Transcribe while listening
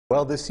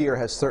Well, this year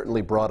has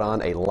certainly brought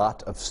on a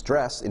lot of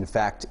stress. In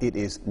fact, it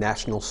is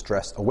National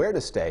Stress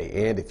Awareness Day,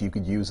 and if you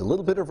could use a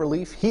little bit of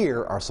relief,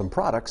 here are some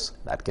products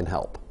that can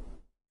help.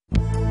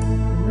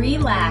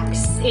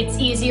 Relax. It's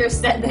easier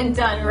said than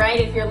done, right?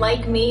 If you're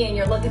like me and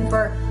you're looking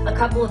for a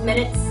couple of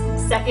minutes,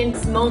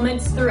 seconds,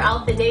 moments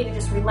throughout the day to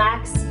just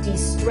relax,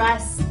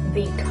 de-stress,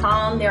 be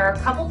calm, there are a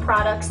couple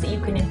products that you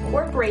can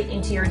incorporate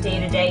into your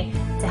day-to-day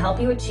to help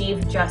you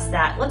achieve just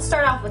that. Let's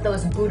start off with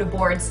those Buddha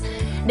boards.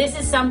 This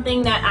is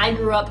something that I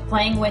grew up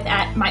playing with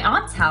at my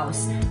aunt's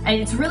house, and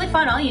it's really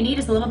fun. All you need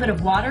is a little bit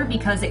of water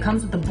because it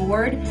comes with the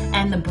board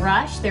and the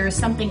brush. There is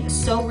something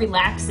so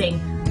relaxing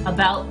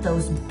about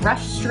those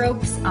brush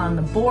strokes on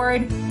the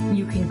board.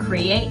 You can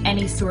create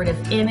any sort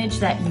of image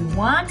that you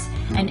want,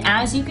 and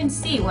as you can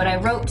see, what I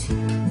wrote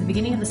at the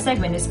beginning of the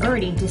segment is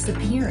already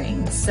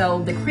disappearing.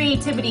 So the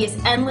creativity is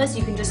endless.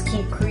 You can just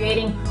keep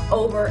creating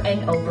over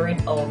and over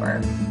and over.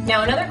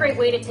 Now, another great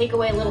way to take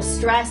away a little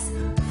stress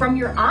from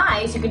your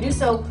eyes, you can do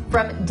so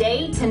from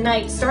day to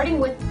night, starting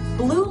with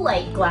blue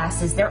light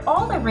glasses. They're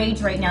all the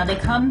rage right now. They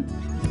come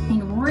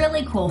in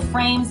really cool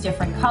frames,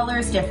 different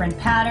colors, different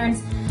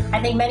patterns.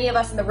 I think many of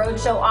us in the Rhode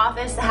Show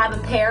office have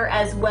a pair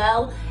as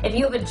well. If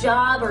you have a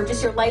job or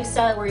just your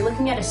lifestyle where you're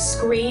looking at a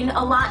screen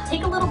a lot,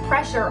 take a little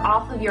pressure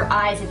off of your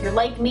eyes. If you're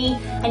like me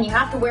and you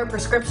have to wear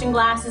prescription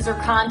glasses or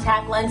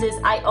contact lenses,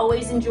 I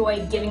always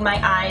enjoy giving my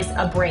eyes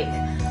a break.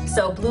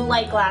 So blue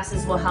light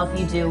glasses will help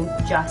you do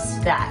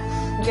just that.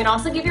 You can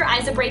also give your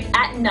eyes a break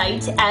at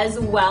night as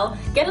well.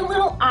 Get a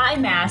little eye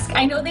mask.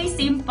 I know they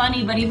seem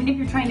funny, but even if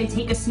you're trying to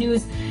take a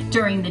snooze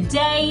during the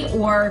day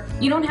or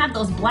you don't have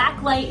those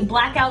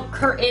blackout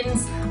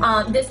curtains,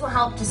 this will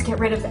help just get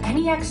rid of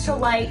any extra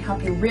light,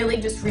 help you really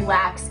just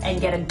relax and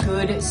get a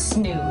good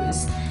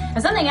snooze.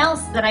 And something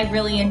else that I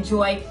really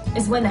enjoy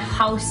is when the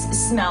house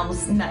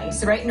smells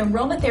nice, right? An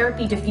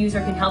aromatherapy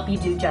diffuser can help you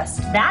do just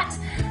that.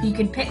 You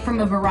can pick from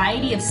a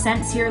variety of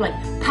scents here like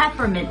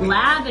peppermint,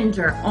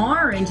 lavender,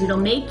 orange. It'll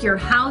make your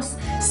house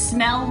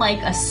smell like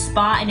a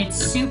spa, and it's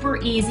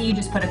super easy. You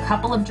just put a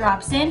couple of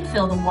drops in,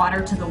 fill the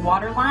water to the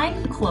water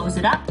line, close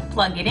it up,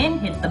 plug it in,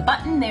 hit the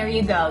button, there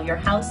you go. Your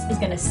house is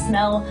gonna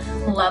smell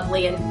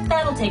lovely, and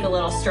that'll take a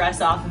little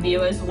stress off of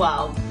you as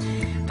well.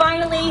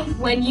 Finally,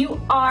 when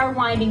you are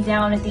winding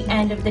down at the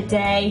end of the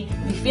day,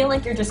 if you feel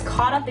like you're just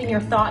caught up in your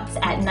thoughts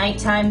at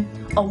nighttime,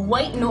 a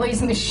white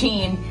noise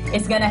machine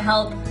is going to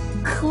help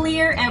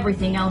clear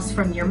everything else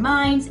from your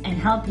mind and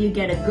help you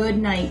get a good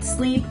night's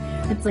sleep.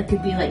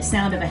 Could be like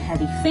sound of a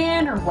heavy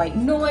fan or white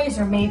noise,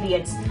 or maybe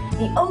it's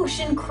the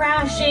ocean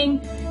crashing.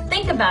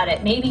 Think about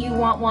it. Maybe you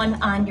want one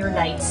on your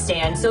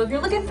nightstand. So if you're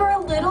looking for a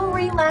little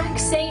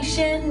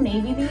relaxation,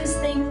 maybe these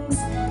things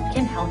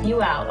can help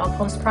you out. I'll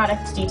post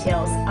product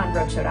details on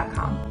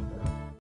rhodeshow.com.